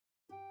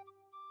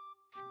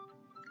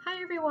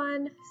Hi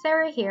everyone,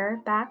 Sarah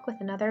here, back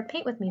with another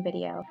Paint With Me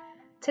video.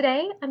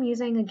 Today I'm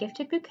using a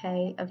gifted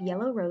bouquet of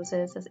yellow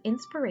roses as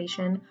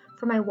inspiration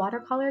for my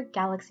watercolor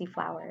galaxy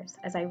flowers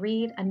as I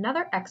read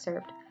another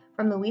excerpt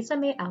from Louisa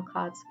May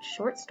Alcott's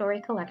short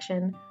story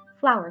collection,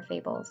 Flower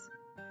Fables.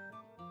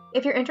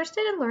 If you're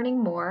interested in learning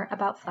more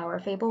about Flower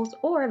Fables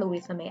or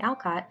Louisa May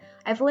Alcott,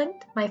 I've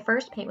linked my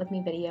first Paint With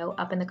Me video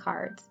up in the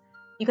cards.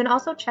 You can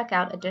also check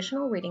out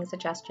additional reading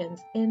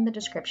suggestions in the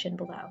description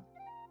below.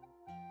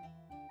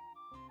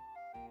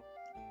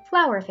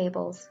 Flower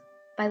Fables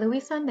by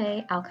Louisa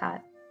May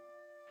Alcott.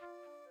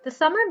 The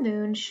summer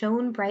moon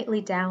shone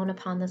brightly down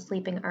upon the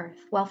sleeping earth,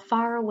 while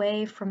far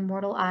away from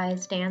mortal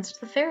eyes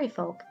danced the fairy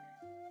folk.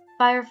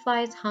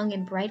 Fireflies hung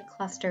in bright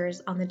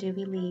clusters on the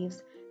dewy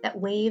leaves that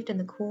waved in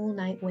the cool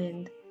night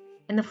wind,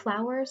 and the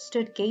flowers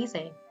stood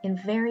gazing in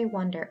very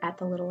wonder at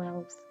the little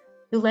elves,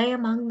 who lay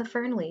among the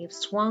fern leaves,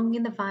 swung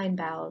in the vine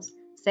boughs,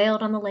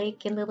 sailed on the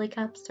lake in lily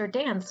cups, or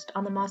danced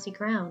on the mossy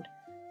ground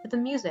with the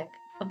music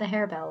of the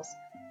harebells,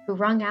 who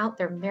rung out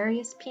their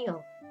merriest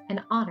peal in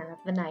honor of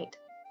the night.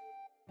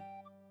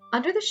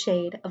 Under the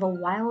shade of a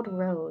wild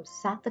rose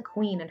sat the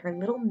queen and her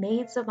little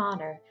maids of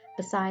honor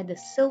beside the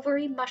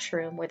silvery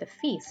mushroom where the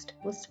feast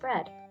was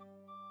spread.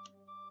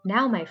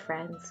 "Now, my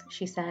friends,"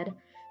 she said,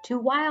 "to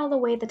while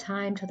away the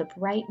time till the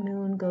bright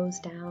moon goes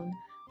down,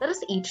 let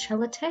us each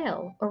tell a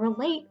tale, or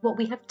relate what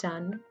we have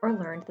done or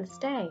learned this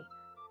day.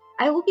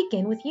 I will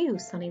begin with you,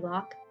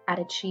 Sunnylock,"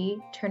 added she,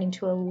 turning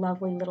to a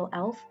lovely little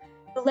elf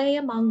who lay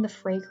among the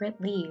fragrant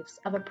leaves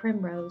of a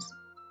primrose.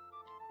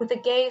 With a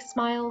gay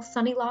smile,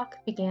 Sunnylock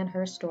began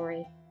her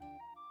story.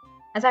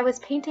 "As I was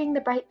painting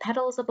the bright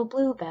petals of a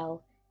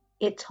bluebell,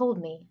 it told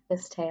me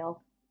this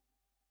tale."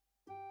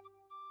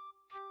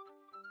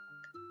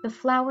 The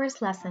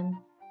Flower's Lesson.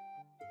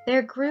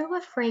 There grew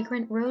a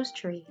fragrant rose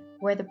tree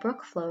where the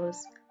brook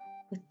flows,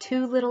 with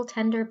 2 little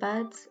tender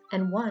buds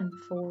and 1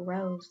 full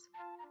rose.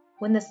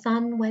 When the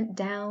sun went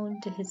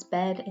down to his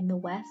bed in the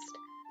west,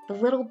 the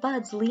little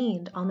buds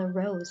leaned on the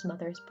rose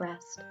mother's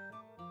breast,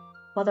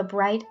 while the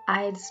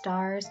bright-eyed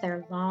stars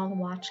their long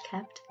watch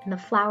kept, and the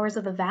flowers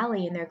of the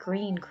valley in their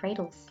green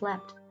cradles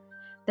slept.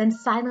 Then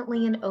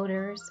silently in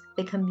odors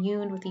they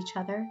communed with each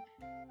other,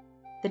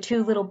 the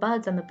 2 little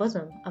buds on the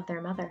bosom of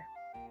their mother.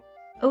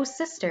 "O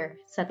sister,"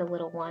 said the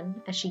little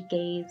one, as she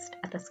gazed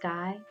at the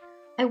sky,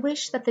 "I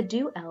wish that the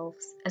dew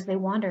elves, as they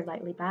wander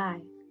lightly by,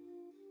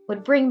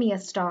 would bring me a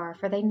star,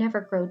 for they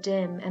never grow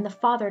dim, and the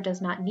Father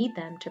does not need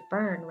them to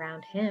burn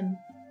round him.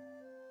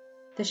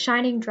 The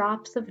shining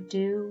drops of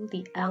dew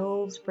the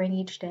elves bring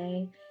each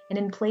day, and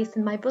in place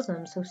in my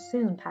bosom so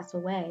soon pass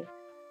away.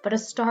 But a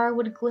star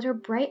would glitter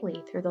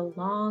brightly through the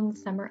long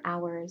summer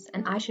hours,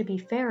 and I should be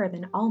fairer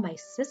than all my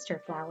sister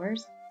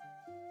flowers.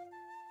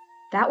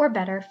 That were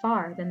better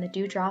far than the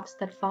dewdrops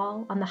that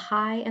fall on the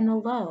high and the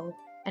low,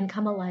 and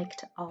come alike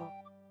to all.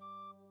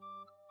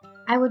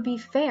 I would be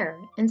fair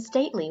and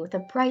stately with a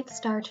bright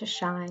star to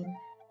shine,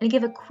 and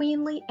give a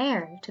queenly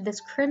air to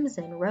this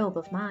crimson robe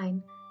of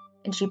mine."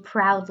 And she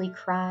proudly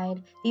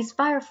cried, "These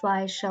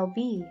fireflies shall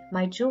be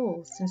my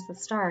jewels, since the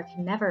star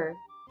can never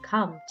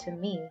come to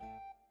me."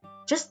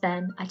 Just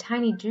then a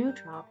tiny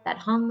dewdrop that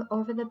hung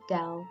over the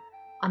dell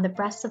on the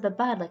breast of the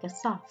bud like a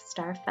soft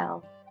star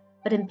fell,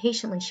 but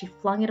impatiently she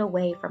flung it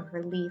away from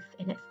her leaf,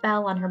 and it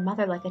fell on her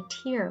mother like a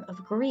tear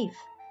of grief,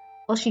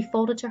 while she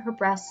folded to her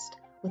breast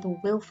with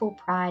wilful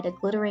pride a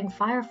glittering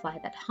firefly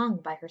that hung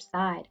by her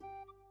side.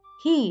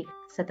 "Heed,"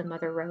 said the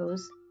mother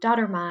rose,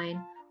 "daughter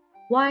mine,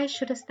 why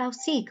shouldst thou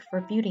seek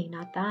for beauty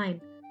not thine?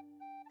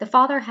 The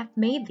Father hath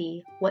made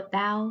thee what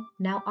thou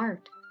now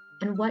art,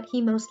 and what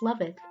he most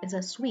loveth is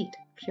a sweet,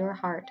 pure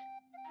heart.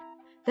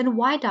 Then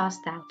why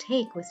dost thou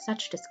take with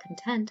such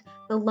discontent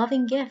the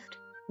loving gift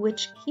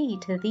which he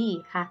to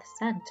thee hath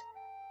sent?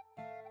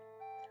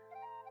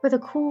 For the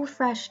cool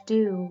fresh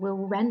dew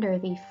will render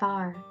thee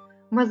far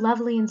more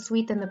lovely and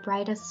sweet than the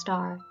brightest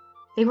star.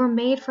 They were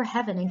made for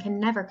heaven and can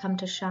never come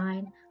to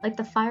shine like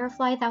the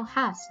firefly thou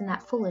hast in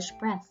that foolish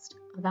breast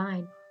of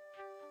thine.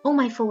 O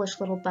my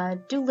foolish little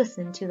bud, do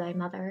listen to thy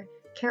mother,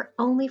 care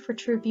only for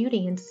true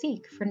beauty and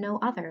seek for no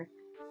other.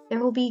 There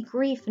will be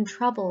grief and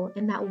trouble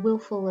in that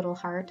wilful little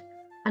heart.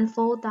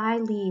 Unfold thy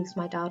leaves,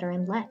 my daughter,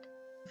 and let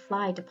the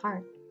fly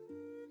depart."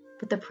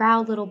 But the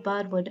proud little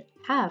bud would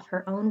have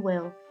her own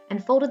will,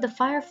 and folded the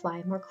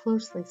firefly more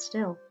closely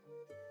still,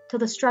 till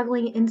the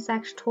struggling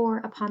insect tore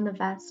upon the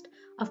vest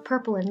of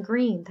purple and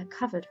green that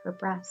covered her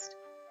breast.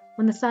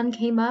 When the sun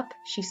came up,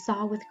 she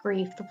saw with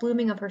grief the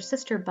blooming of her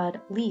sister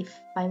bud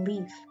leaf by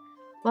leaf,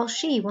 while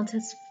she, once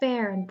as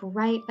fair and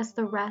bright as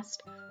the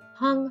rest,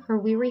 hung her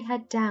weary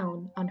head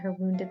down on her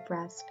wounded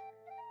breast.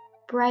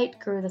 Bright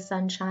grew the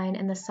sunshine,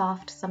 and the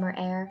soft summer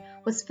air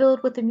was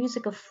filled with the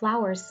music of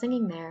flowers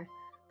singing there,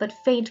 but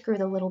faint grew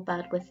the little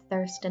bud with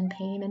thirst and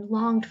pain, and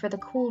longed for the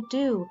cool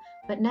dew,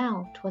 but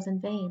now 'twas in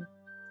vain.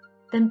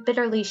 Then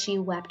bitterly she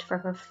wept for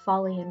her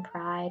folly and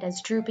pride,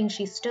 as drooping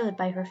she stood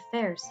by her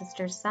fair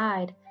sister's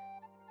side.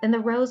 Then the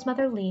rose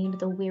mother leaned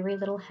the weary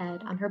little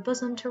head on her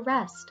bosom to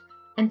rest,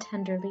 and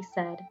tenderly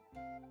said,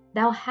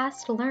 "Thou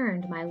hast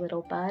learned, my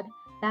little bud,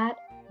 that,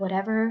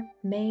 whatever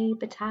may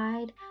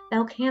betide,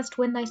 thou canst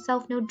win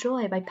thyself no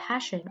joy by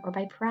passion or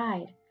by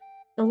pride.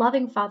 The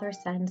loving Father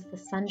sends the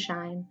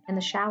sunshine and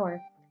the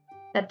shower,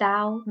 that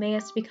thou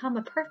mayest become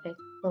a perfect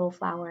little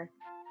flower.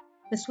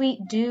 The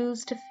sweet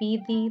dews to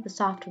feed thee, the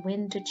soft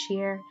wind to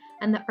cheer,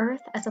 and the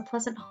earth as a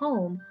pleasant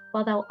home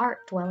while thou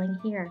art dwelling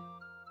here.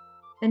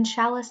 Then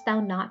shallest thou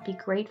not be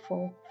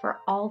grateful for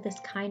all this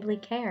kindly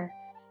care,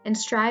 and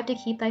strive to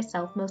keep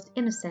thyself most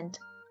innocent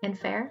and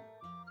fair?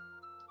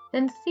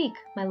 Then seek,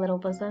 my little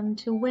bosom,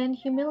 to win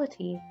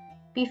humility,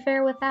 be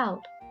fair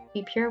without,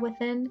 be pure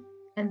within,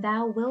 and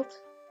thou wilt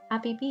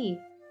happy be.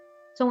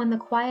 So when the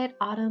quiet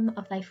autumn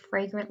of thy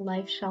fragrant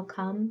life shall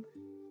come,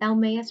 thou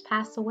mayest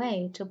pass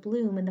away to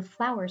bloom in the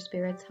flower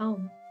spirit's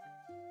home.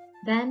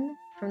 Then,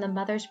 from the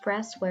mother's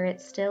breast where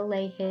it still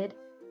lay hid,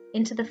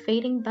 into the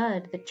fading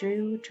bud the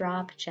dew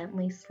drop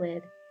gently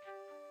slid.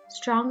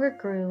 Stronger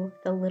grew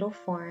the little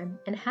form,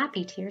 and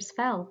happy tears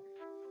fell,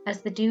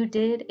 as the dew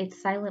did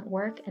its silent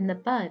work, and the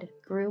bud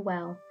grew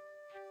well.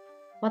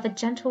 While the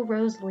gentle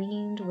rose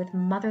leaned with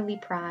motherly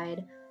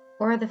pride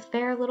o'er the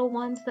fair little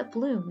ones that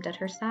bloomed at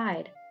her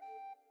side.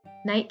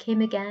 Night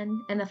came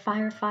again, and the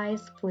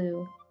fireflies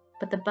flew,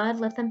 but the bud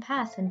let them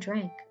pass and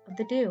drank of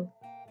the dew,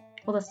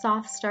 while the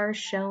soft stars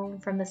shone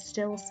from the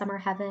still summer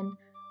heaven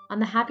on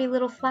the happy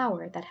little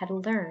flower that had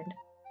learned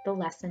the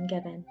lesson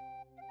given.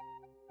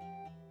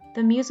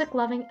 The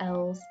music-loving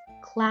elves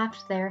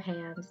clapped their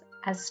hands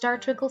as Star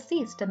Twinkle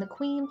ceased, and the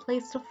queen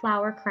placed a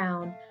flower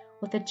crown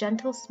with a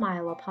gentle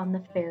smile upon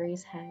the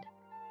fairy's head.